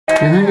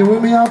hanging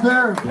with me out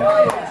there?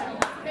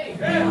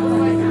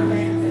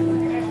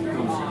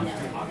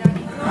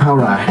 All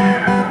right.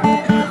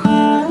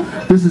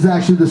 This is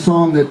actually the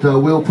song that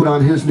Will put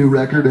on his new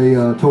record,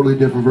 a totally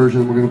different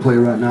version we're going to play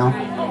right now.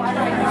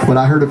 But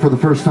I heard it for the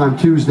first time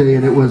Tuesday,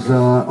 and it was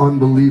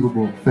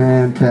unbelievable,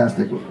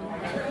 fantastic.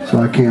 So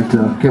I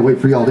can't wait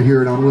for y'all to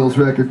hear it on Will's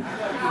record.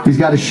 He's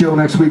got a show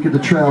next week at the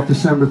Trout,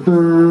 December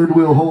 3rd.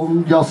 Will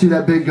HOLTON. Y'all see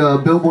that big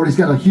billboard? He's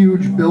got a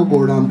huge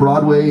billboard on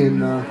Broadway in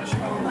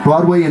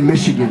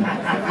Michigan.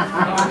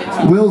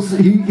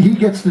 He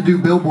gets to do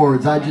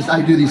billboards. I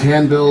do these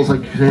handbills,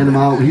 like hand them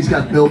out. He's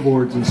got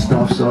billboards and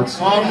stuff, so it's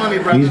all money,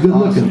 brother. He's good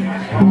looking.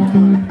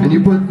 And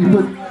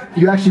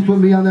you actually put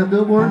me on that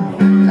billboard?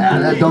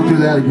 Nah, don't do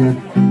that again.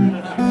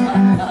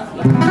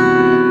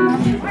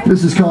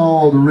 This is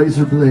called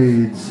Razor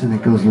Blades, and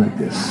it goes like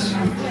this.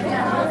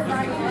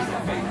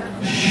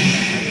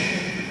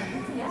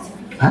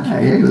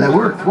 Hey, that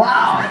worked.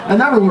 Wow, that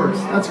never works.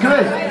 That's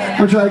great.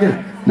 I'll try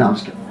again. No, I'm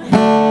just kidding.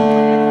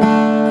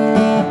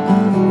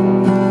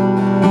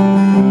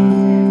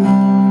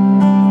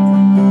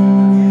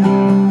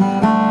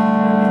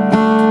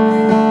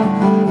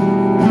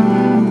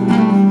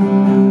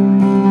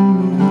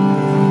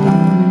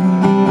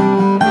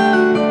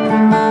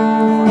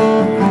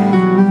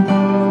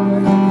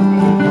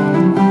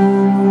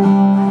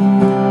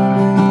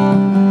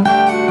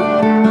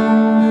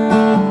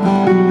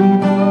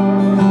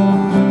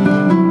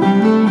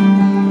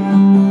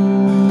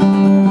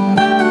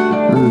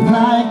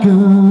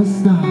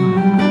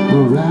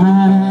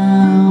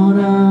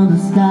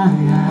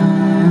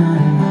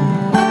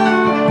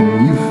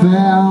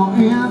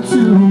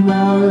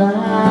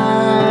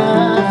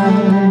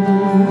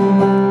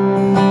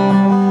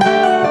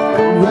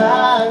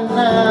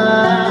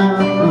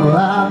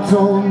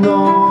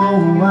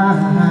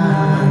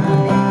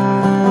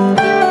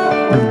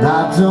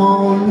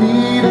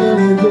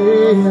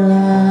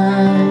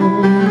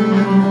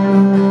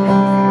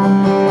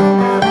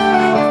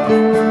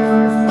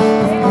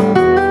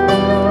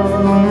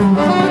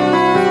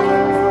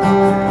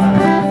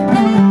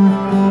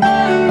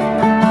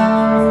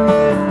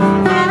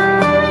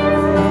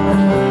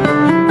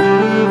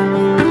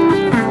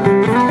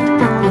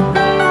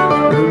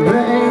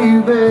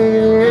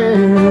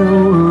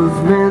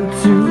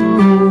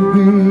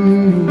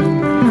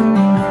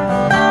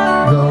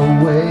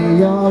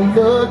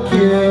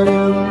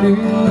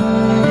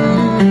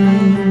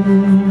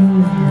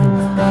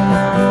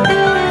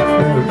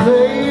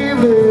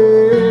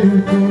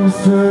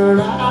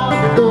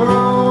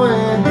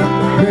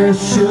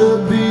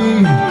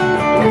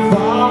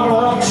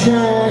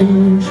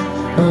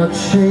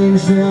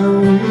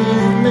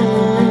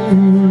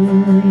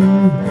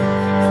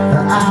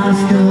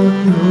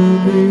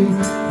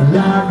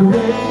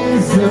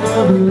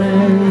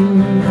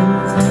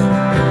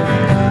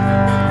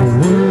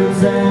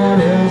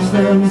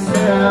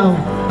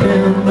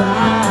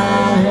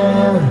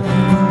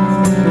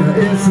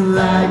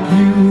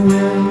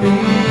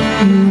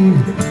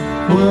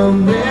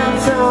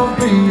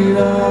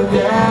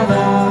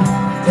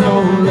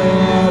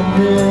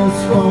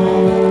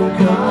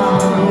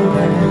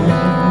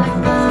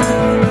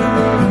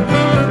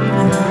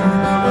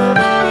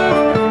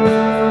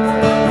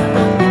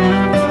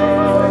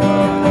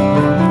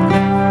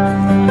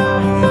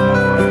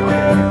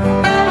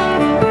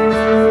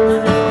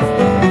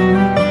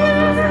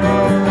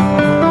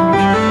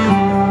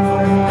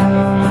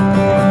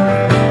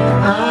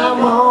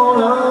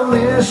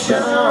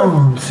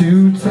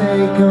 To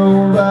take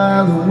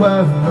over the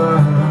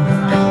world,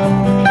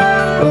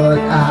 but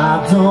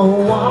I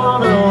don't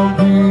wanna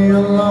be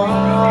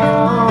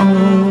alone.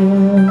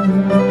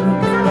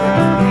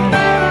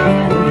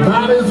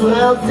 Might as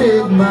well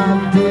take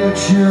my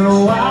ditch and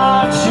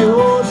watch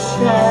your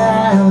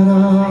shadow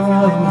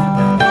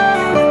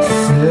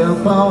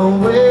slip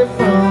away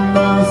from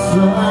my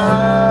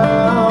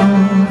soul.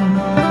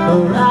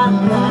 Right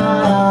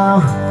now,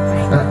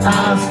 the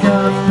eyes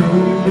cut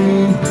through me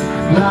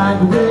like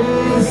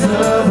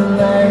razor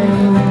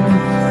blades,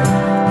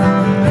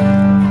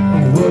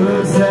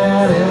 words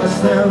that etch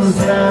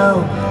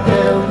themselves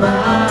in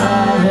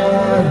my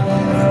head.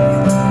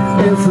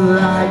 It's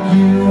like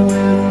you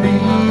and me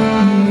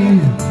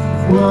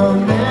were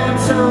meant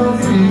to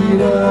be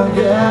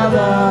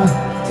together.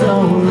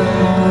 Don't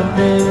let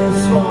this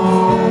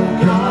phone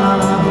call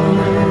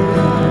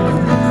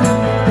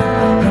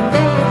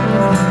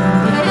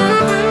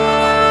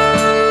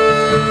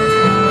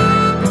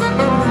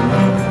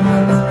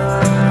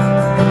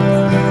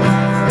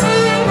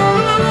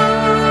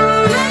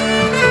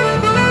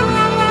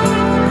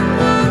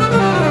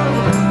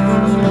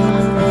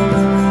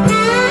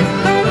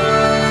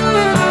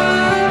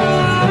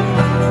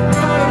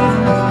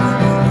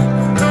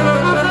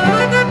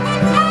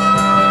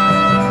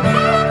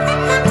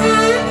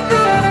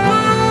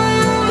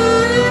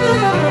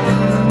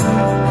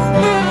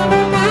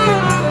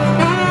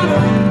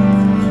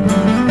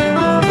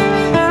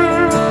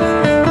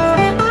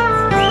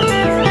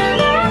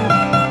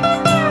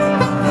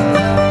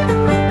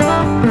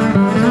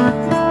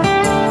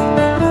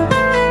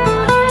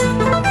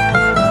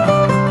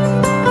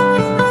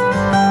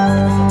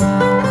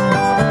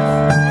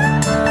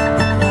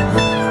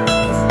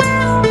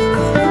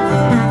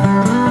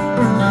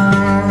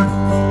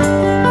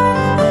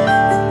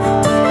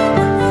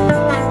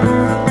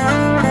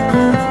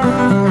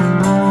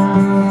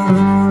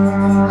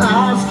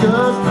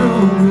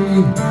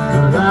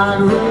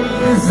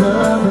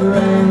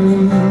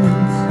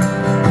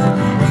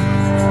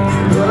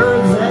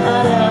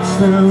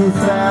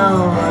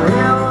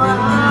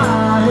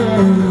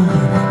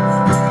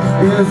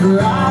It's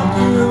like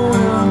you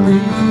and me,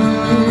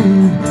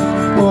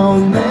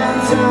 one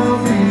meant to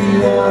be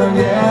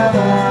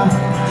together.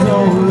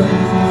 Don't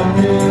let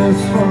this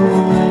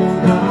phone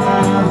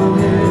down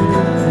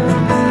here.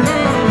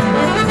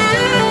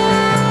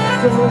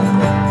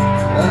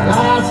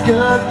 Eyes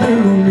cut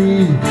through me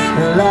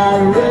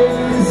like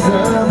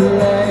razor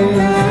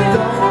blades.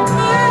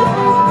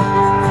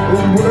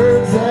 Don't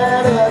words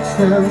that etch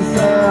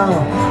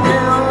themselves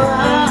in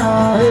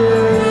my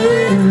head.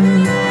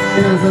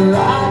 It's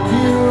like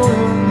you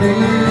and me,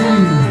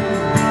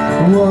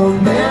 we're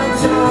meant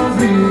to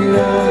be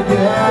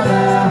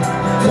together.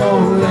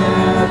 Don't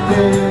let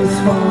this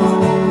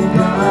phone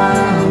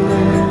down.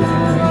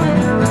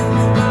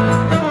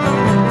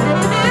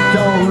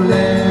 Don't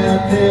let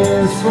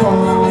this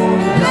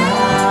phone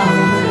down.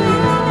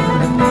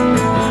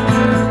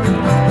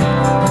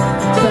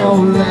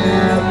 Don't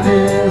let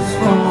this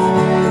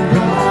phone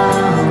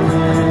down.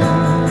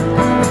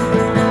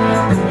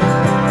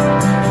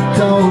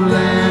 Don't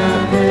let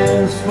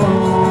this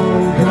phone